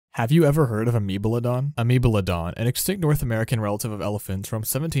Have you ever heard of Amebelodon? Amebelodon, an extinct North American relative of elephants from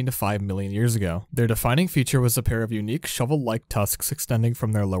 17 to 5 million years ago. Their defining feature was a pair of unique shovel-like tusks extending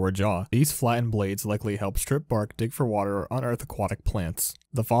from their lower jaw. These flattened blades likely help strip bark, dig for water, or unearth aquatic plants.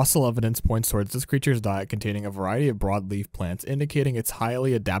 The fossil evidence points towards this creature's diet containing a variety of broadleaf plants, indicating its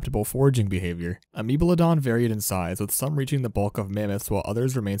highly adaptable foraging behavior. Amebelodon varied in size, with some reaching the bulk of mammoths while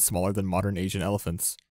others remained smaller than modern Asian elephants.